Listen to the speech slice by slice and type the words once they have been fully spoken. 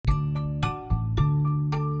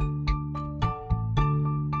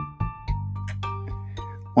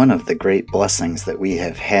One of the great blessings that we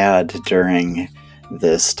have had during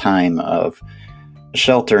this time of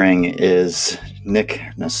sheltering is Nick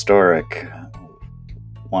Nestoric,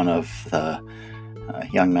 one of the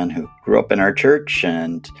young men who grew up in our church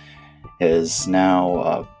and is now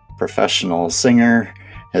a professional singer,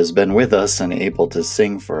 has been with us and able to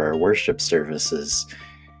sing for our worship services.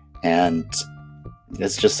 And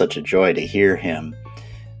it's just such a joy to hear him.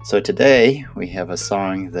 So today we have a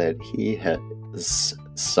song that he has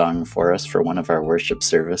sung for us for one of our worship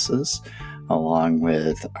services, along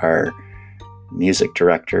with our music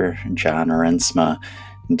director, John Orensma,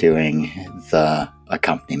 doing the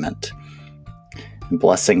accompaniment.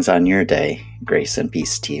 Blessings on your day. Grace and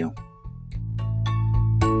peace to you.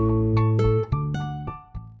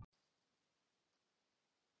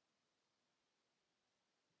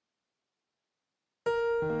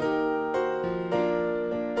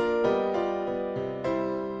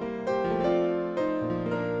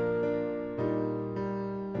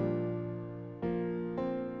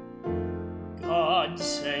 God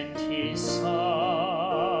sent his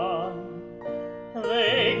Son,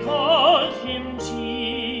 they called him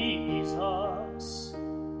Jesus.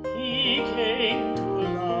 He came to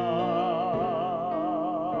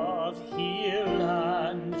love, heal,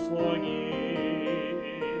 and forgive.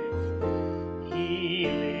 He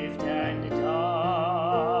lived and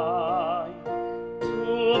died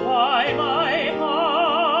to buy my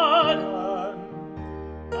pardon.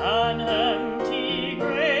 An empty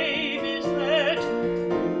grave is there to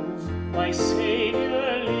prove my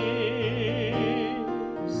Savior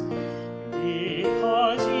lives.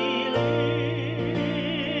 Because he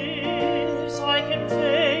lives, I can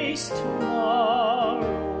face tomorrow.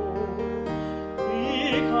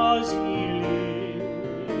 Because he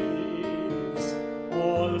lives,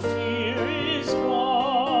 all fear is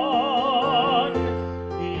gone.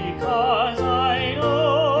 Because I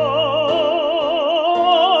know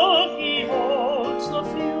he holds the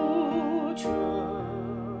future,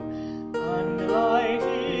 and life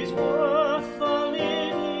is worth the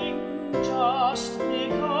living just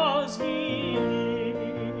because he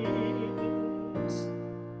lives.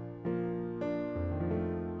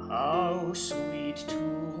 How sweet to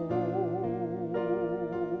hold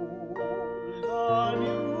a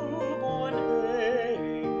newborn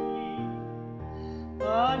baby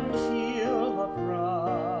and feel the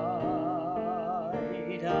pride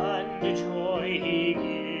and joy he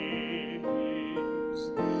gives.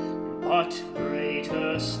 But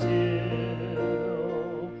greater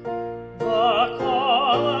still, the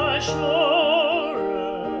calm assurance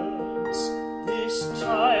this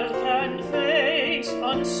child can face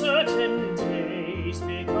uncertain days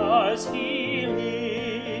because he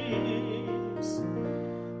lives.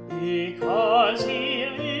 Because he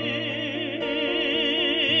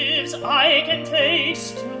lives, I can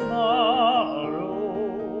face tomorrow.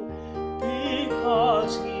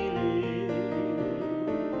 Because he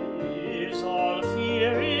lives, all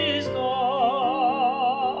fear is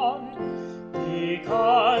gone.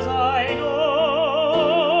 Because I know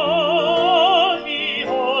he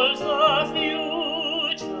holds the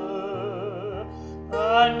future,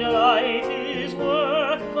 and life is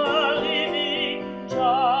worth the living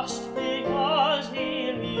just because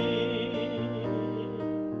he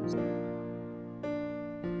lives.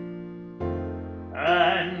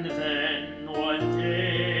 And then one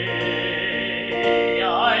day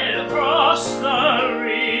I'll cross the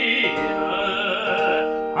river,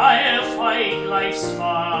 I'll fight life's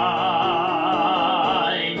final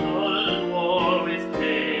war with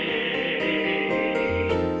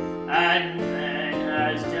pain. And then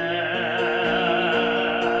as death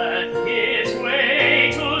gives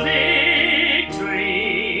way to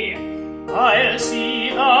victory, I'll see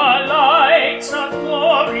the lights of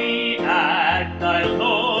glory, and I'll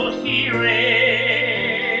know he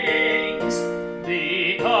reigns.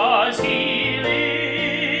 Because he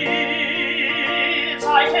lives,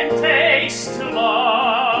 I can face